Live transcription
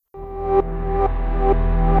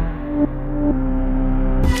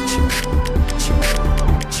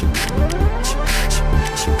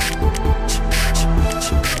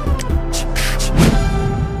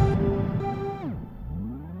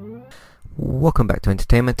welcome back to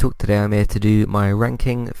Entertainment Talk. Today I'm here to do my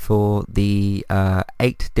ranking for the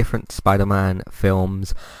 8 different Spider-Man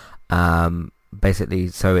films. Basically,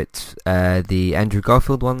 so it's the Andrew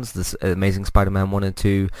Garfield ones, the Amazing Spider-Man 1 and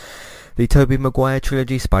 2, the Tobey Maguire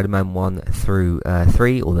trilogy, Spider-Man 1 through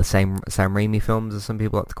 3, or the Sam Raimi films as some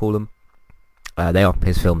people like to call them. They are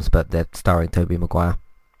his films, but they're starring Tobey Maguire.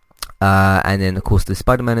 And then of course the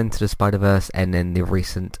Spider-Man Into the Spider-Verse, and then the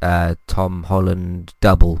recent Tom Holland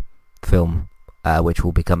double film, which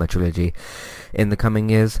will become a trilogy in the coming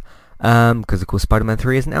years, because of course Spider-Man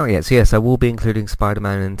 3 isn't out yet. So yes, I will be including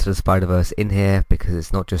Spider-Man Into the Spider-Verse in here, because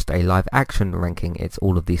it's not just a live action ranking, it's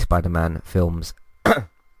all of the Spider-Man films. So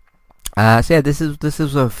yeah, this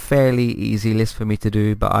is a fairly easy list for me to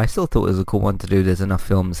do, but I still thought it was a cool one to do. There's enough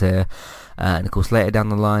films here, and of course later down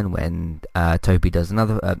the line when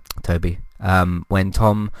when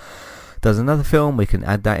Tom does another film, we can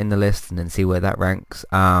add that in the list and then see where that ranks.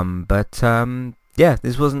 Yeah,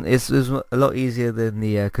 this was a lot easier than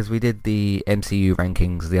the because we did the MCU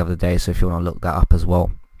rankings the other day. So if you want to look that up as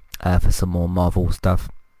well, for some more Marvel stuff.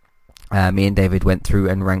 Me and David went through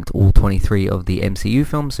and ranked all 23 of the MCU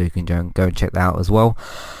films, so you can go and check that out as well.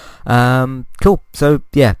 Cool. So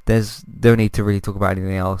yeah, there's no need to really talk about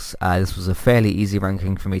anything else. This was a fairly easy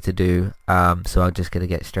ranking for me to do, so I'm just going to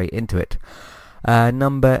get straight into it.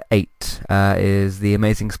 Number 8 is The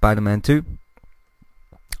Amazing Spider-Man 2.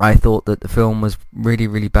 I thought that the film was really,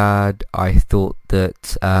 really bad. I thought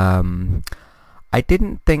that I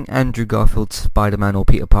didn't think Andrew Garfield's Spider-Man or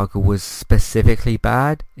Peter Parker was specifically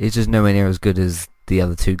bad. It's just nowhere near as good as the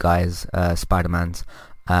other two guys, Spider-Mans,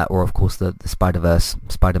 or of course the Spider-Verse,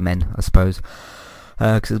 Spider-Men, I suppose,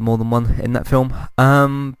 because there's more than one in that film.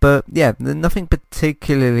 But yeah, nothing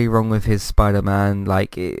particularly wrong with his Spider-Man.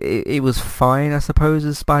 Like, it was fine, I suppose,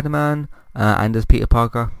 as Spider-Man, and as Peter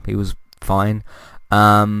Parker, he was fine.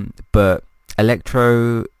 But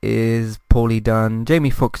Electro is poorly done. Jamie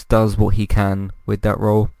Foxx does what he can with that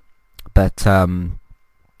role, but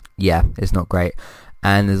yeah, it's not great.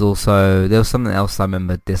 And there was something else I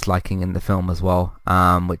remember disliking in the film as well,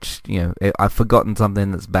 which, I've forgotten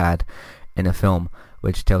something that's bad in a film,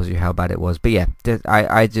 which tells you how bad it was. But yeah,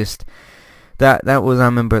 I just that was, I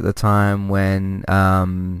remember at the time when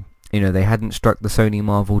they hadn't struck the Sony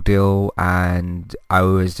Marvel deal, and I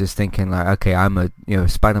was just thinking like, okay,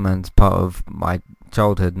 Spider-Man's part of my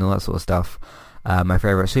childhood and all that sort of stuff, my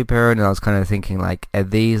favorite superhero, and I was kind of thinking like, are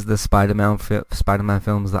these the Spider-Man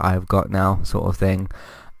films that I've got now, sort of thing.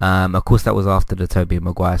 Of course that was after the Tobey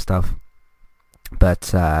Maguire stuff,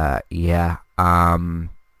 but yeah,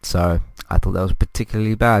 so I thought that was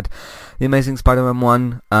particularly bad. The Amazing Spider-Man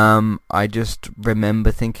 1, I just remember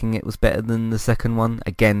thinking it was better than the second one.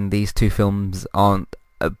 Again, these two films aren't...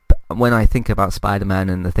 when I think about Spider-Man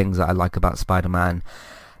and the things that I like about Spider-Man,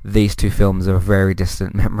 these two films are very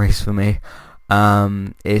distant memories for me.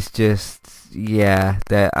 It's just... yeah,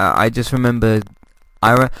 I just remember...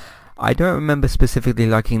 I don't remember specifically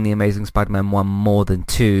liking The Amazing Spider-Man 1 more than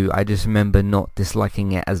 2. I just remember not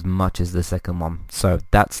disliking it as much as the second one. So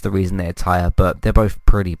that's the reason they're higher, but they're both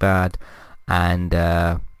pretty bad. And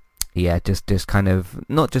yeah, just kind of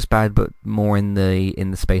not just bad, but more in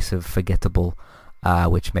the space of forgettable,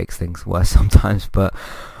 which makes things worse sometimes. But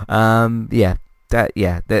yeah,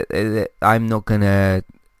 I'm not gonna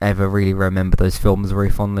ever really remember those films very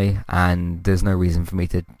fondly, and there's no reason for me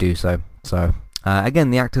to do so. So again,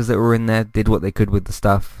 the actors that were in there did what they could with the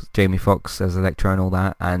stuff. Jamie Foxx as Electro and all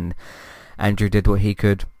that, and Andrew did what he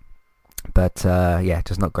could. But yeah,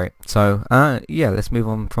 just not great. So yeah, let's move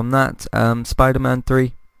on from that. Spider-Man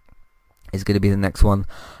 3 is going to be the next one,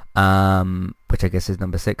 which I guess is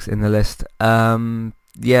number 6 in the list.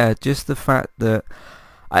 Yeah, just the fact that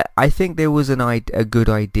I think there was a good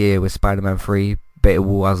idea with Spider-Man 3, but it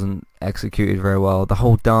wasn't executed very well. The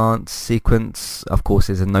whole dance sequence, of course,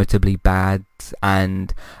 is notably bad,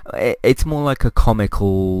 and it's more like a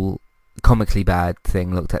comically bad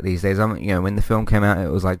thing looked at these days. When the film came out,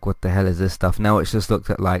 it was like, what the hell is this stuff? Now it's just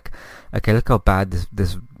looked at like, okay, look how bad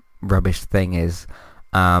this rubbish thing is.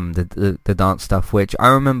 The dance stuff, which I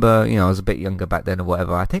remember, I was a bit younger back then or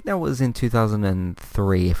whatever. I think that was in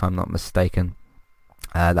 2003, if I'm not mistaken,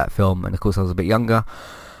 that film. And of course I was a bit younger,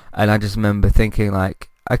 and I just remember thinking like,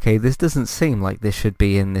 okay, this doesn't seem like this should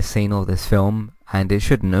be in this scene or this film, and it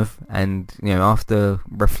shouldn't have. And after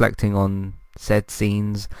reflecting on said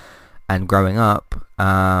scenes and growing up,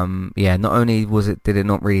 yeah, not only did it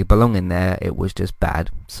not really belong in there, it was just bad.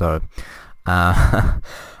 So I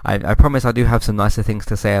promise I do have some nicer things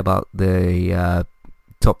to say about the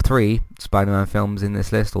top 3 Spider-Man films in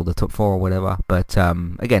this list, or the top 4 or whatever, but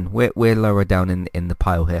again, we're lower down in the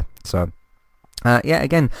pile here. So Yeah,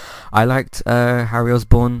 again, I liked Harry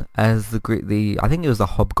Osborn as the I think it was the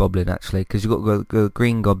Hobgoblin actually, because you got the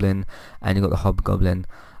Green Goblin and you got the Hobgoblin.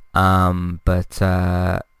 But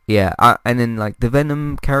yeah, and then like the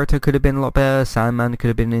Venom character could have been a lot better. Sandman could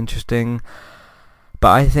have been interesting.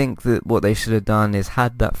 But I think that what they should have done is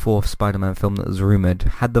had that fourth Spider-Man film that was rumoured,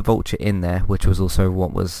 had the Vulture in there, which was also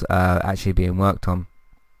what was actually being worked on,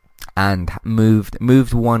 and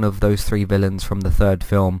moved one of those three villains from the third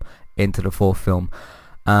film into the fourth film.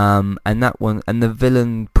 And the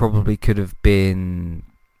villain probably could have been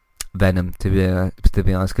Venom, to be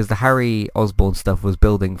honest, because the Harry Osborn stuff was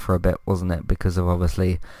building for a bit, wasn't it? Because of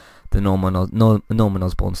obviously the Norman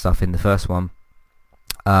Osborn stuff in the first one.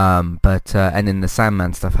 And then the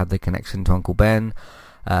Sandman stuff had the connection to Uncle Ben.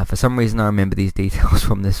 For some reason, I remember these details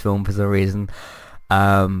from this film for some reason.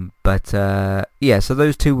 Yeah, so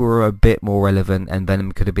those two were a bit more relevant, and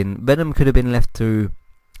Venom could have been left to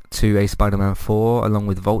a Spider-Man 4 along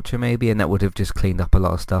with Vulture maybe, and that would have just cleaned up a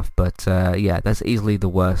lot of stuff. But yeah, that's easily the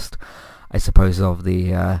worst, I suppose, of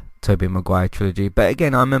the Tobey Maguire trilogy. But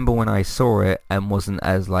again, I remember when I saw it and wasn't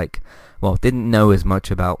as didn't know as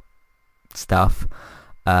much about stuff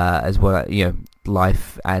as well,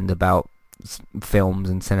 life and about films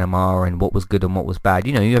and cinema and what was good and what was bad.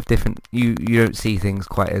 You have different, you don't see things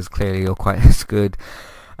quite as clearly or quite as good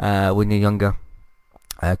when you're younger,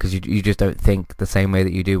 because you just don't think the same way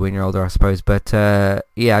that you do when you're older, I suppose. But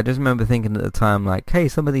yeah, I just remember thinking at the time, like, hey,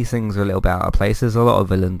 some of these things are a little bit out of place. There's a lot of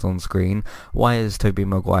villains on screen. Why is Tobey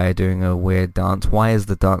Maguire doing a weird dance? Why is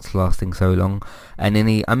the dance lasting so long? And then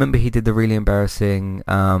I remember he did the really embarrassing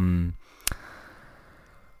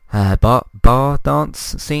bar dance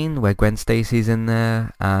scene where Gwen Stacy's in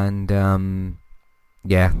there, and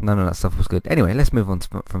yeah, none of that stuff was good. Anyway, let's move on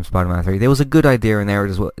from Spider-Man 3. There was a good idea in there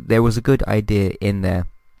as well. There was a good idea in there.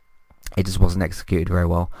 It just wasn't executed very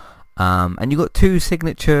well. And you got two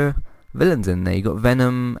signature villains in there. You got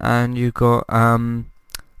Venom and you got got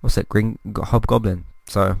Hobgoblin.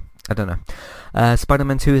 So I don't know.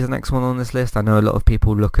 Spider-Man 2 is the next one on this list. I know a lot of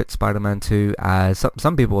people look at Spider-Man 2 as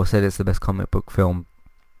some people have said it's the best comic book film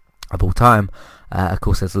of all time. Of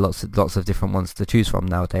course, there's lots of different ones to choose from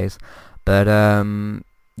nowadays. But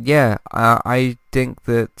yeah, I think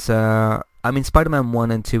that Spider-Man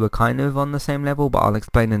 1 and 2 are kind of on the same level, but I'll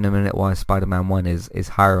explain in a minute why Spider-Man 1 is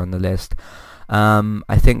higher on the list.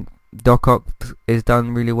 I think Doc Ock is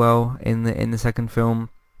done really well in the second film.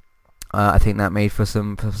 I think that made for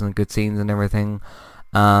some good scenes and everything.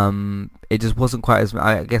 It just wasn't quite as,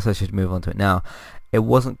 I guess I should move on to it now. It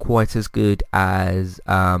wasn't quite as good as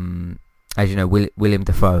William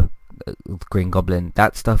Dafoe, Green Goblin.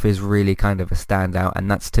 That stuff is really kind of a standout, and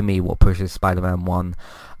that's to me what pushes Spider-Man 1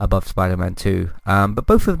 above Spider-Man 2. But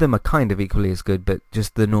both of them are kind of equally as good, but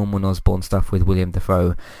just the Norman Osborn stuff with William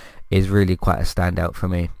Dafoe is really quite a standout for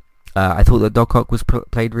me. I thought that Doc Ock was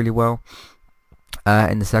played really well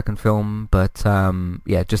in the second film, but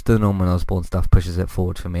yeah, just the Norman Osborn stuff pushes it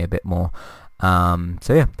forward for me a bit more.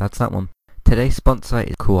 So yeah, that's that one. Today's sponsor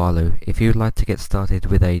is Kualu. If you would like to get started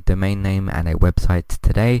with a domain name and a website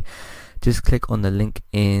today, just click on the link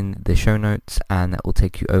in the show notes and that will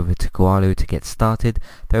take you over to Kualu to get started.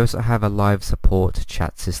 They also have a live support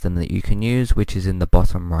chat system that you can use, which is in the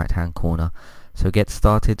bottom right hand corner. So get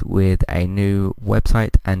started with a new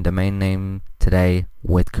website and domain name today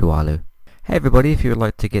with Kualu. Hey everybody, if you would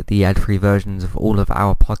like to get the ad-free versions of all of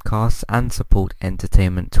our podcasts and support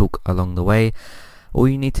Entertainment Talk along the way, all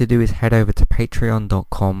you need to do is head over to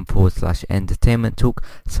patreon.com/entertainment talk.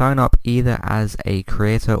 Sign up either as a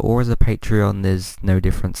creator or as a Patreon. There's no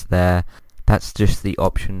difference there. That's just the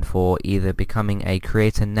option for either becoming a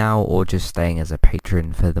creator now or just staying as a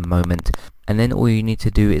patron for the moment. And then all you need to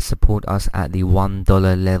do is support us at the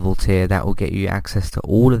 $1 level tier. That will get you access to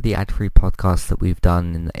all of the ad-free podcasts that we've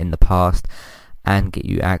done in the past, and get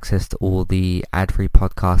you access to all the ad-free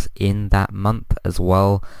podcasts in that month as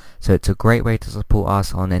well. So it's a great way to support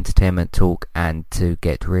us on Entertainment Talk and to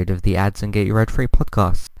get rid of the ads and get your ad-free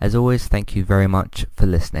podcasts. As always, thank you very much for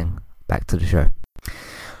listening. Back to the show.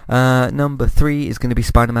 Number 3 is going to be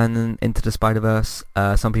Spider-Man Into the Spider-Verse.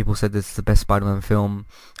 Some people said this is the best Spider-Man film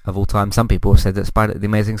of all time. Some people have said that The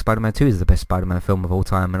Amazing Spider-Man 2 is the best Spider-Man film of all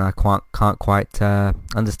time, and I can't quite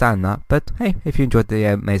understand that. But hey, if you enjoyed The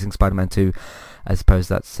Amazing Spider-Man 2, I suppose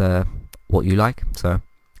that's what you like. So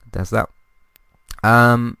that's that.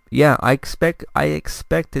 Yeah, I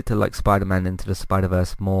expected to like Spider-Man Into the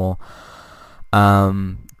Spider-Verse more,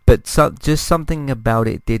 but just something about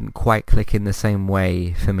it didn't quite click in the same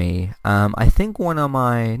way for me. I think not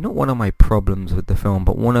one of my problems with the film,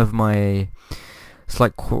 but one of my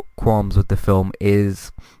slight qualms with the film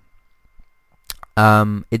is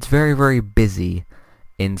It's very, very busy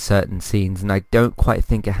in certain scenes, and I don't quite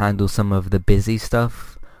think it handles some of the busy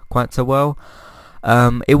stuff quite so well.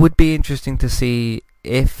 It would be interesting to see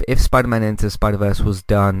if Spider-Man Into the Spider-Verse was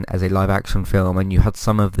done as a live-action film, and you had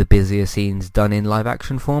some of the busier scenes done in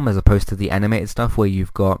live-action form as opposed to the animated stuff where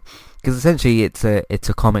you've got, because essentially it's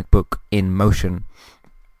a comic book in motion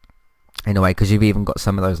in a way, because you've even got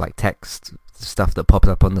some of those like text stuff that pops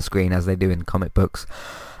up on the screen as they do in comic books.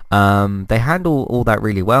 They handle all that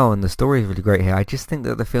really well, and the story is really great here. I just think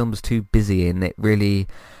that the film's too busy, and it really,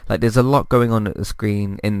 like, there's a lot going on at the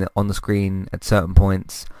screen on the screen at certain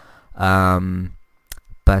points.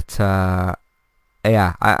 But yeah,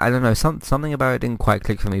 I don't know, something about it didn't quite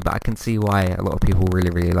click for me, but I can see why a lot of people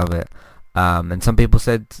really, really love it. And some people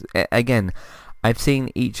said, again, I've seen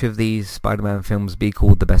each of these Spider-Man films be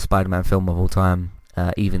called the best Spider-Man film of all time,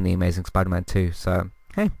 even The Amazing Spider-Man 2. So,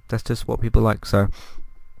 hey, that's just what people like. So,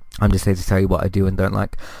 I'm just here to tell you what I do and don't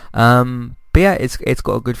like. But yeah, it's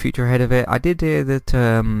got a good future ahead of it. I did hear that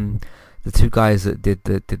the two guys that did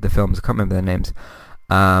the films, I can't remember their names.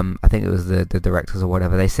 I think it was the directors or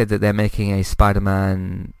whatever. They said that they're making a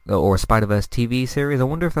Spider-Man or a Spider-Verse TV series. I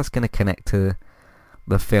wonder if that's going to connect to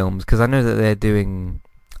the films, because I know that they're doing.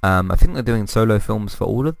 I think they're doing solo films for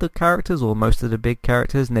all of the characters or most of the big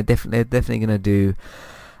characters, and they're definitely going to do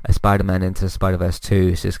a Spider-Man Into the Spider-Verse 2.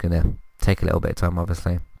 It's just going to take a little bit of time,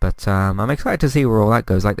 obviously. But I'm excited to see where all that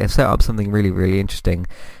goes. Like, they've set up something really, really interesting.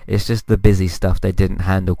 It's just the busy stuff they didn't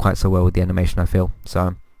handle quite so well with the animation, I feel.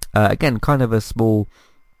 So, again, kind of a small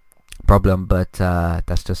problem, but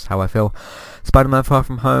that's just how I feel. Spider-Man Far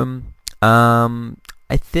From Home.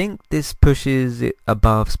 I think this pushes it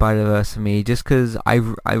above Spider-Verse for me, just because I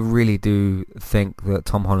really do think that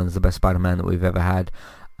Tom Holland's the best Spider-Man that we've ever had.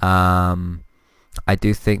 I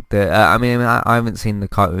do think that, I haven't seen the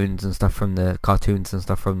cartoons and stuff from like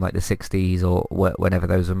the 60s or whenever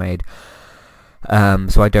those were made.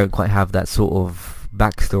 So I don't quite have that sort of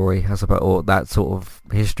backstory, I suppose, or that sort of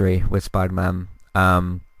history with Spider-Man,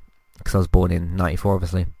 because I was born in 94,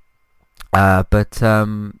 obviously. But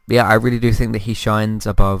yeah, I really do think that he shines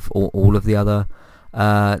above all of the other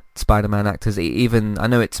Spider-Man actors. Even, I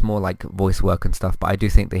know it's more like voice work and stuff, but I do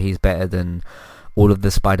think that he's better than all of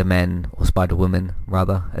the Spider-Men, or Spider-Women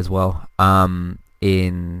rather, as well,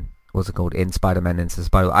 in Spider-Man Into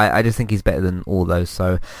Spider. I just think he's better than all those,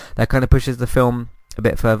 so that kind of pushes the film a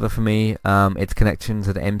bit further for me. Its connection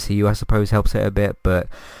to the MCU, I suppose, helps it a bit, but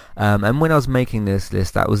and when I was making this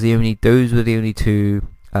list, those were the only two,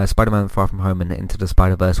 Spider-Man Far From Home and Into the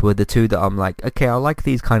Spider-Verse were the two that I'm like, okay, I like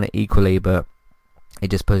these kind of equally, but it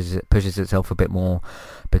just pushes itself a bit more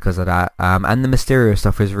because of that. And the Mysterio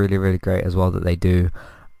stuff is really, really great as well that they do.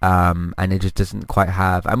 And it just doesn't quite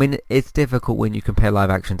have... I mean, it's difficult when you compare live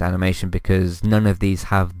action to animation, because none of these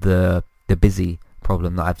have the busy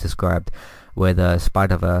problem that I've described with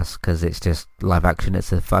Spider-Verse, because it's just live action.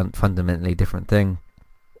 It's a fundamentally different thing.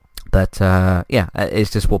 But yeah,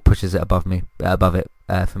 it's just what pushes it above it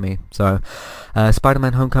for me. So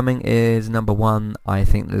Spider-Man Homecoming is number one. I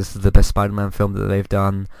think this is the best Spider-Man film that they've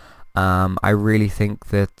done. I really think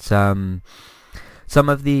that some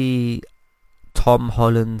of the Tom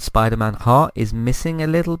Holland Spider-Man heart is missing a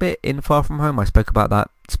little bit in Far From Home. I spoke about that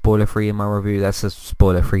spoiler-free in my review. That's a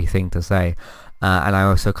spoiler-free thing to say. And I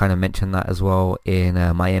also kind of mentioned that as well in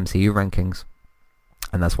my MCU rankings.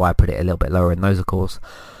 And that's why I put it a little bit lower in those, of course.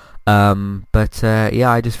 But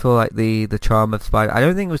yeah, I just feel like the charm of Spider... I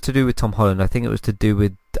don't think it was to do with Tom Holland. I think it was to do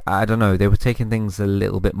with... I don't know. They were taking things a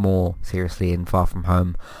little bit more seriously in Far From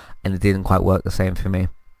Home, and it didn't quite work the same for me.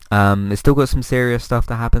 It's still got some serious stuff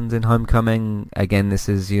that happens in Homecoming. Again, this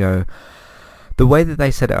is, the way that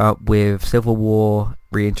they set it up with Civil War,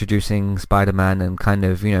 reintroducing Spider-Man, and kind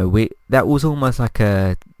of, that was almost like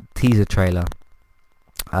a teaser trailer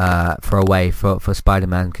for a way for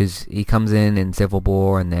Spider-Man, because he comes in Civil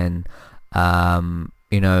War, and then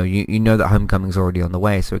you know that Homecoming's already on the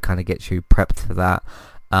way, so it kind of gets you prepped for that.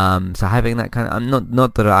 So having that kind of,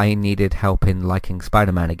 not that I needed help in liking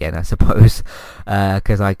Spider-Man again, I suppose,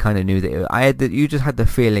 because I kind of knew that you just had the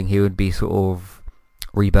feeling he would be sort of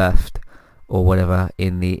rebirthed or whatever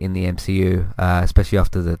in the MCU, especially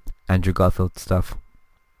after the Andrew Garfield stuff.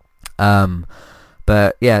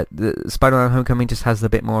 But yeah, the Spider-Man Homecoming just has a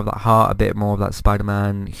bit more of that heart, a bit more of that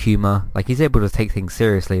Spider-Man humor. Like, he's able to take things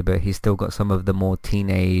seriously, but he's still got some of the more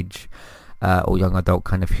teenage or young adult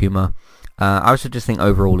kind of humor. I also just think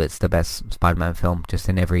overall it's the best Spider-Man film, just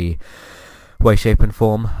in every way, shape and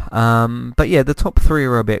form. But yeah, the top three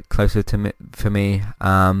are a bit closer to me, for me.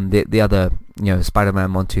 The other,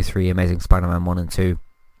 Spider-Man 1, 2, 3, Amazing Spider-Man 1 and 2,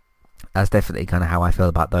 that's definitely kind of how I feel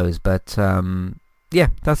about those. But yeah,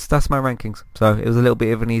 that's my rankings. So it was a little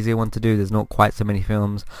bit of an easier one to do. There's not quite so many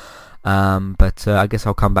films. But I guess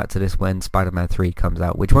I'll come back to this when Spider-Man 3 comes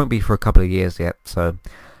out, which won't be for a couple of years yet. So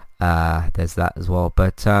there's that as well.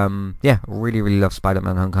 But yeah, really, really love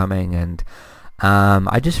Spider-Man Homecoming, and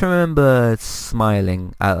I just remember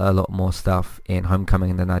smiling at a lot more stuff in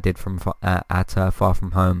Homecoming than I did at Far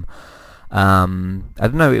From Home. I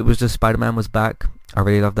don't know, it was just Spider-Man was back. I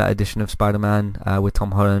really love that edition of Spider-Man with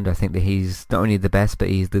Tom Holland. I think that he's not only the best, but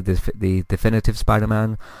he's the definitive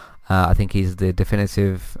Spider-Man. I think he's the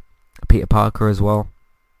definitive Peter Parker as well.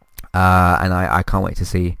 And I can't wait to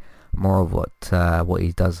see more of what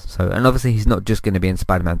he does. So, and obviously he's not just going to be in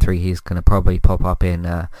Spider-Man 3. He's going to probably pop up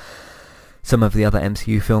in some of the other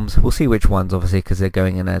MCU films. We'll see which ones, obviously, because they're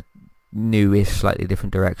going in a newish, slightly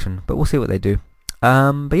different direction. But we'll see what they do.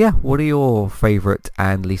 But yeah, what are your favourite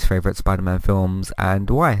and least favourite Spider-Man films, and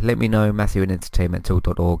why? Let me know. Matthew at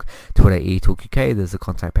entertainmenttalk.org, Twitter eTalkUK. There's a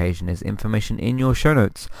contact page and there's information in your show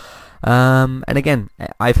notes. And again,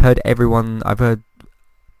 I've heard a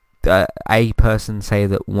person say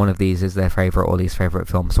that one of these is their favourite or least favourite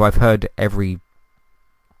film. So I've heard every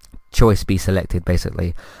choice be selected,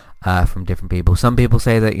 basically. From different people. Some people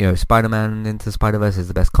say that, you know, Spider-Man Into the Spider-Verse is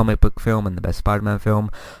the best comic book film and the best Spider-Man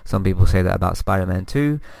film. Some people say that about Spider-Man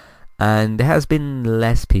 2. And there has been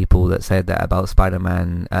less people that said that about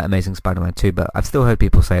Spider-Man, Amazing Spider-Man 2, but I've still heard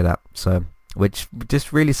people say that, so, which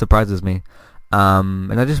just really surprises me.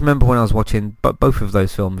 And I just remember when I was watching both of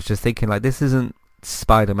those films, just thinking, like, this isn't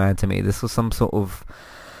Spider-Man to me. This was some sort of,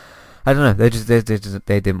 I don't know, they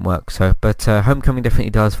didn't work. So, but Homecoming definitely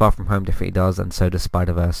does, Far From Home definitely does, and so does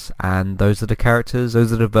Spider-Verse. And those are the characters,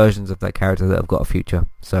 those are the versions of that character that have got a future.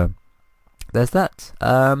 So, there's that.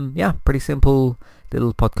 Yeah, pretty simple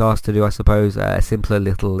little podcast to do, I suppose. A simpler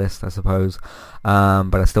little list, I suppose.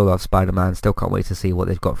 But I still love Spider-Man. Still can't wait to see what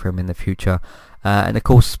they've got for him in the future. And of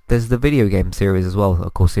course, there's the video game series as well.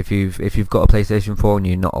 Of course, if you've got a PlayStation 4 and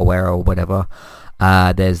you're not aware or whatever.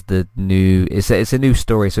 There's the new, it's a new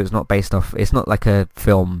story, so it's not based off, it's not like a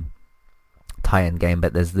film tie-in game,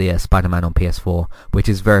 but there's the Spider-Man on PS4, which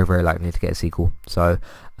is very, very likely to get a sequel. So,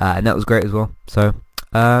 and that was great as well. So,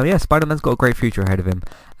 yeah, Spider-Man's got a great future ahead of him,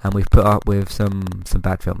 and we've put up with some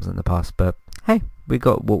bad films in the past, but hey, we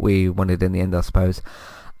got what we wanted in the end, I suppose.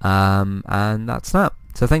 And that's that.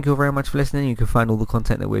 So thank you all very much for listening. You can find all the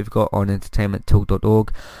content that we've got on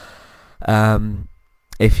entertainmenttalk.org.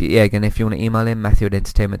 If you want to email in, Matthew at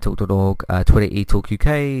entertainmenttalk.org, Twitter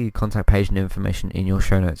eTalkUK, contact page and information in your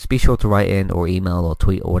show notes. Be sure to write in or email or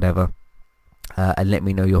tweet or whatever, and let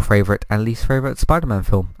me know your favourite and least favourite Spider-Man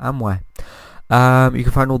film and why. You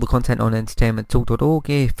can find all the content on entertainmenttalk.org.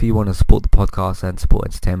 If you want to support the podcast and support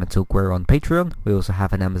Entertainment Talk, we're on Patreon. We also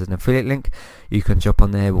have an Amazon affiliate link. You can jump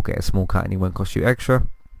on there. We'll get a small cut and it won't cost you extra.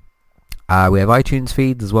 We have iTunes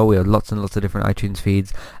feeds as well. We have lots and lots of different iTunes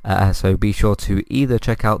feeds. So be sure to either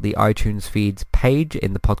check out the iTunes feeds page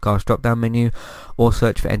in the podcast drop-down menu or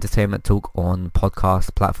search for Entertainment Talk on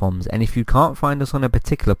podcast platforms. And if you can't find us on a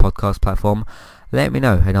particular podcast platform, let me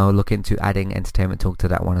know and I'll look into adding Entertainment Talk to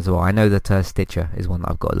that one as well. I know that Stitcher is one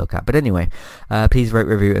that I've got to look at. But anyway, please rate,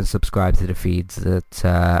 review and subscribe to the feeds that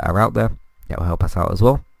are out there. That will help us out as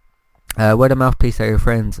well. Word of mouth, please tell your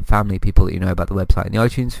friends and family, people that you know about the website and the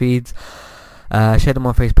iTunes feeds. Share them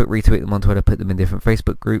on Facebook, retweet them on Twitter, put them in different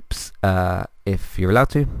Facebook groups if you're allowed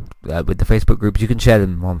to. With the Facebook groups, you can share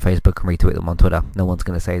them on Facebook and retweet them on Twitter. No one's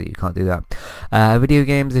going to say that you can't do that. Video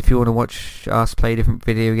games, if you want to watch us play different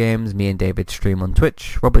video games, me and David stream on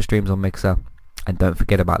Twitch, Robert streams on Mixer, and don't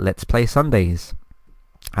forget about Let's Play Sundays.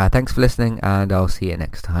 Thanks for listening, and I'll see you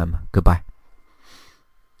next time. Goodbye.